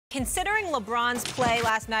Considering LeBron's play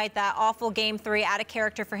last night, that awful Game 3, out of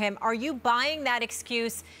character for him, are you buying that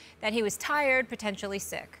excuse that he was tired, potentially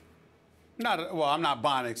sick? Well, I'm not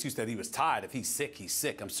buying an excuse that he was tired. If he's sick, he's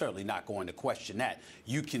sick. I'm certainly not going to question that.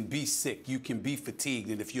 You can be sick. You can be fatigued.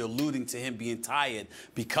 And if you're alluding to him being tired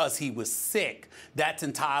because he was sick, that's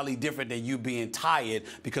entirely different than you being tired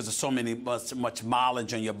because of so much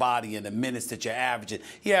mileage on your body and the minutes that you're averaging.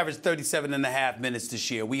 He averaged 37.5 minutes this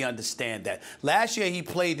year. We understand that. Last year, he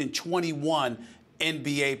played in 21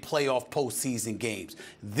 NBA playoff postseason games.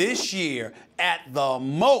 This year, at the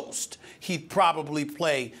most, he'd probably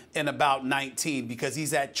play in about 19 because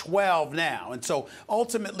he's at 12 now. And so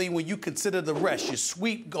ultimately, when you consider the rest, you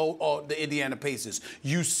sweep the Indiana Pacers,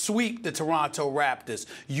 you sweep the Toronto Raptors,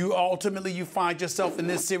 you find yourself in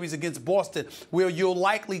this series against Boston where you'll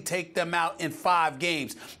likely take them out in 5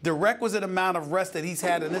 games. The requisite amount of rest that he's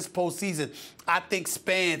had in this postseason, I think,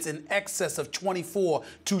 spans in excess of 24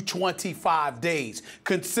 to 25 days.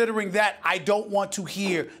 Considering that, I don't want to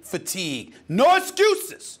hear fatigue. No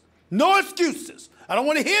excuses. No excuses. I don't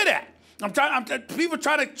want to hear that. People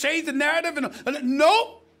try to change the narrative.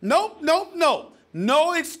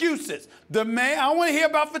 No excuses. The man, I don't want to hear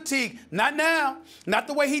about fatigue. Not now. Not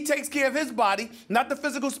the way he takes care of his body. Not the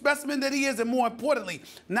physical specimen that he is. And more importantly,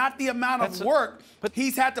 not the amount of work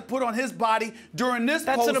he's had to put on his body during this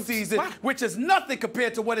postseason, which is nothing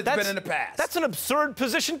compared to what it's been in the past. That's an absurd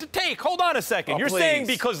position to take. Hold on a second. You're saying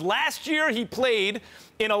because last year he played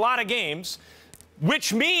in a lot of games,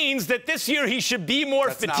 which means that this year he should be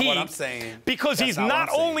more fatigued. That's not what I'm saying. Because he's not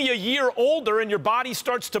only a year older and your body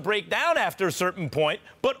starts to break down after a certain point,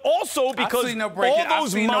 but also because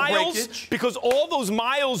all those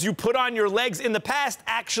miles you put on your legs in the past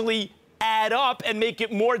actually add up and make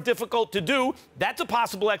it more difficult to do. That's a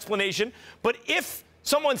possible explanation. But if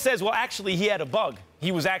someone says, well, actually, he had a bug,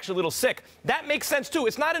 he was actually a little sick, that makes sense, too.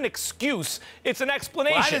 It's not an excuse. It's an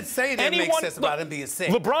explanation. Well, I didn't say that makes sense about him being sick.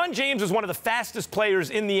 LeBron James is one of the fastest players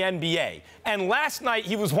in the NBA. And last night,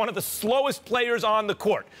 he was one of the slowest players on the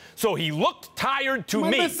court. So he looked tired to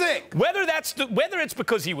me. Whether it's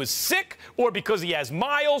because he was sick or because he has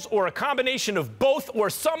miles or a combination of both or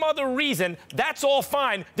some other reason, that's all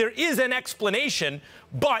fine. There is an explanation,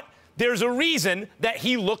 but there's a reason that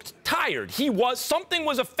he looked tired. Something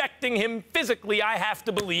was affecting him physically, I have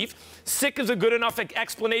to believe. Sick is a good enough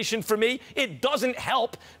explanation for me. It doesn't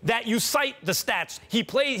help that you cite the stats.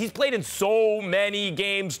 He's played in so many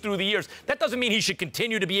games through the years. That doesn't mean he should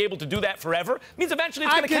continue to be able to do that forever. It means eventually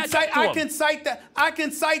it's going to catch up to him. I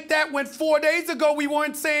can cite that when 4 days ago we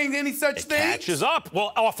weren't saying any such thing. It catches up.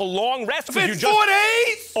 Well, off a long rest. It's 4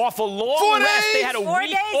 days? Off a long rest. They had a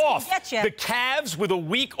week off. The Cavs with a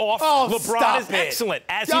week off. LeBron is excellent.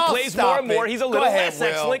 As he plays more and more, he's a little less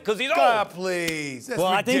excellent because he's old. Please. That's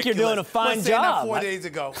ridiculous. I think you're doing a fine job. 4 days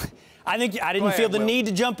ago. I didn't feel the need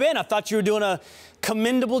to jump in. I thought you were doing a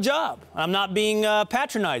commendable job. I'm not being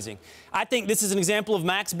patronizing. I think this is an example of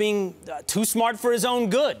Max being too smart for his own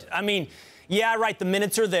good. I mean, yeah, right, the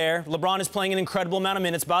minutes are there. LeBron is playing an incredible amount of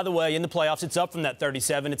minutes. By the way, in the playoffs, it's up from that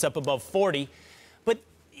 37. It's up above 40. But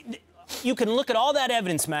you can look at all that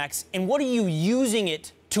evidence, Max, and what are you using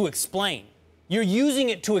it to explain? You're using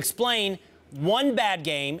it to explain one bad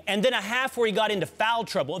game and then a half where he got into foul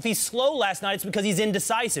trouble. If he's slow last night, it's because he's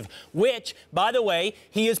indecisive, which, by the way,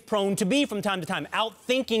 he is prone to be from time to time,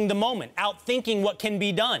 outthinking the moment, outthinking what can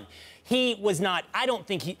be done. He was not, I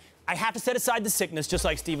have to set aside the sickness, just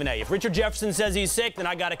like Stephen A. If Richard Jefferson says he's sick, then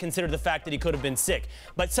I got to consider the fact that he could have been sick.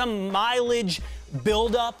 But some mileage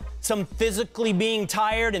buildup, some physically being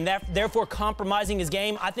tired and therefore compromising his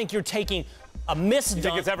game, I think you're taking a misdone. You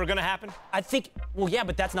think it's ever going to happen? I think, well, yeah,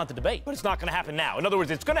 but that's not the debate. But it's not going to happen now. In other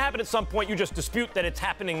words, it's going to happen at some point. You just dispute that it's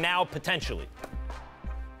happening now, potentially.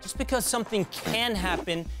 Just because something can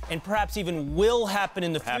happen and perhaps even will happen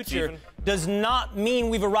in the future does not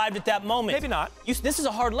mean we've arrived at that moment. Maybe not. This is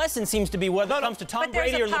a hard lesson, seems to be, whether it comes to Tom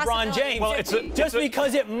Brady or LeBron James. Well, just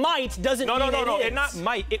because it might doesn't mean it is. It not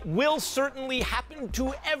might. It will certainly happen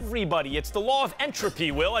to everybody. It's the law of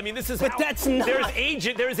entropy, Will. I mean, this is but that's not.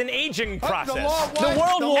 There's an aging process. The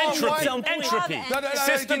world will entropy.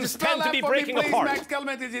 Systems tend to be breaking apart.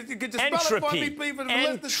 Entropy.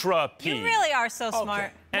 You really are so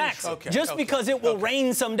smart. Max, just because it will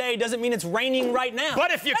rain someday doesn't mean it's raining right now.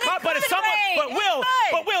 But if Will,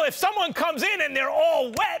 if someone comes in and they're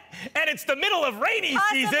all wet and it's the middle of rainy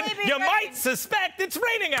season, you might suspect it's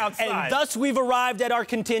raining outside. And thus we've arrived at our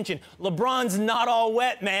contention. LeBron's not all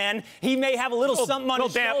wet, man. He may have a little something on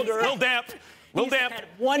his shoulder. A little damp. Little damp. Had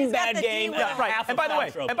one bad game. Yeah, right. And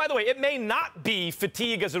by the way, it may not be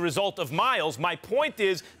fatigue as a result of Miles. My point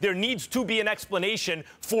is there needs to be an explanation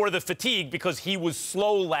for the fatigue because he was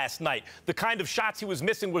slow last night. The kind of shots he was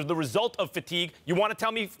missing was the result of fatigue. You want to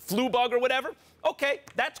tell me flu bug or whatever? Okay,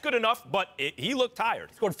 that's good enough, but he looked tired.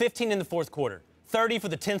 Scored 15 in the fourth quarter. 30 for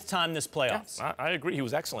the 10th time this playoffs. Yeah, I agree. He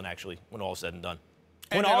was excellent, actually, when all is said and done.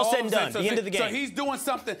 When all said and done, the end of the game. So he's doing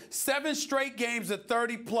something. 7 straight games at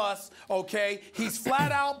 30+, okay? He's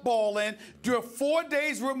flat out balling. You're 4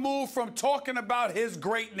 days removed from talking about his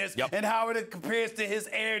greatness and how it compares to his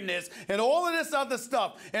airness and all of this other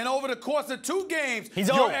stuff. And over the course of 2 games,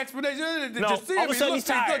 your explanation, did you see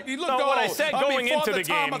him? He looked old. What I said going into the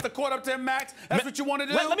game. At the court up to Max, that's what you want to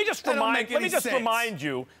do? Let me just remind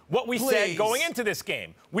you what we said going into this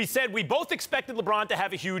game. We said we both expected LeBron to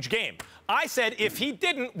have a huge game. I said if he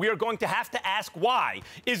didn't, we are going to have to ask why.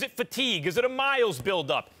 Is it fatigue? Is it a Miles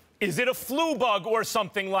buildup? Is it a flu bug or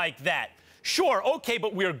something like that? Sure, okay,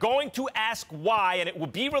 but we're going to ask why, and it will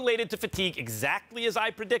be related to fatigue exactly as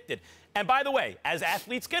I predicted. And by the way, as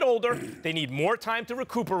athletes get older, they need more time to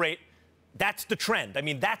recuperate. That's the trend. I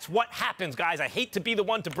mean, that's what happens, guys. I hate to be the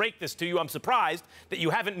one to break this to you. I'm surprised that you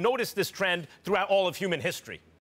haven't noticed this trend throughout all of human history.